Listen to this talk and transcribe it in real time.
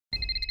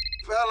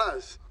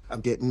Fellas, I'm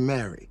getting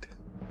married.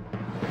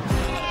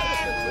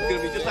 It's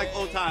gonna be just like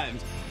old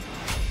times.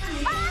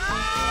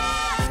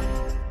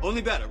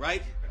 Only better,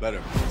 right?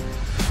 Better.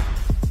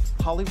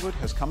 Hollywood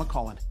has come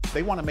a-calling.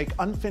 They want to make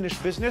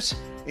unfinished business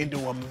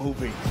into a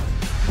movie.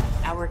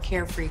 Our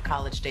carefree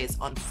college days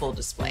on full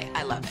display.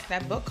 I love it.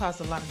 That book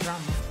caused a lot of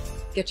drama.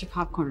 Get your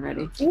popcorn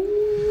ready.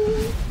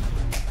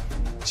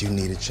 You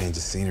need a change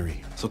of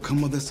scenery. So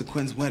come with us to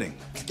Quentin's wedding.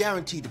 It's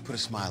guaranteed to put a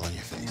smile on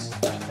your face.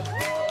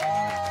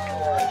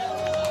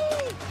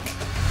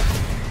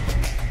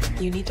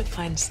 You need to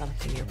find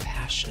something you're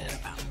passionate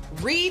about.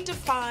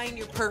 Redefine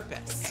your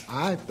purpose.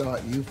 I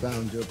thought you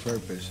found your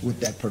purpose with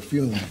that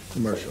perfume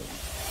commercial.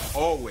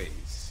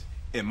 Always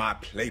in my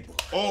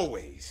playbook.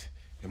 Always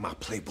in my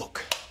playbook.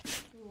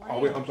 Oh,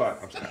 wait, I'm sorry,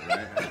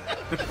 right?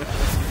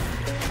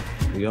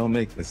 We all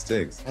make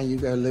mistakes. And you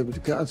gotta live with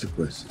the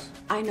consequences.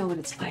 I know what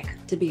it's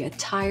like to be a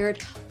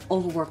tired,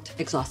 overworked,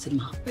 exhausted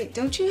mom. Wait,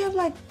 don't you have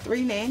like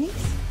 3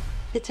 nannies?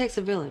 It takes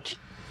a village.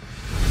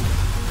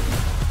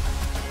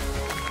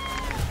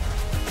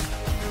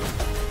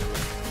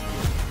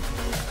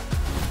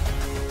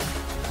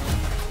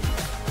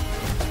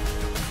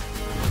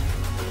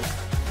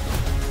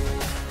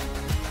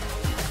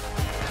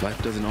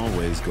 Life doesn't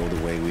always go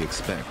the way we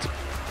expect,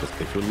 but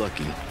if we're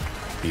lucky,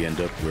 we end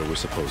up where we're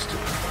supposed to.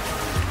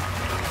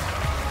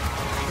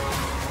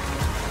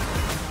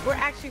 We're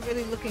actually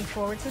really looking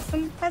forward to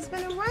some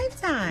husband and wife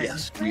time.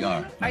 Yes, we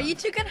are. Are you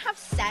two gonna have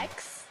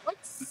sex?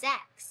 What's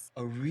sex?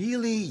 A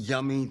really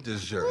yummy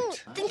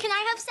dessert. Then can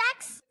I have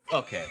sex?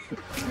 Okay.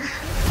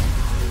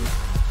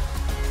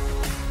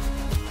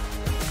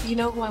 You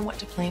know who I want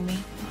to play me?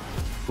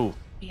 Who?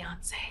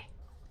 Beyonce.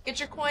 Get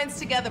your coins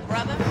together,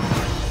 brother.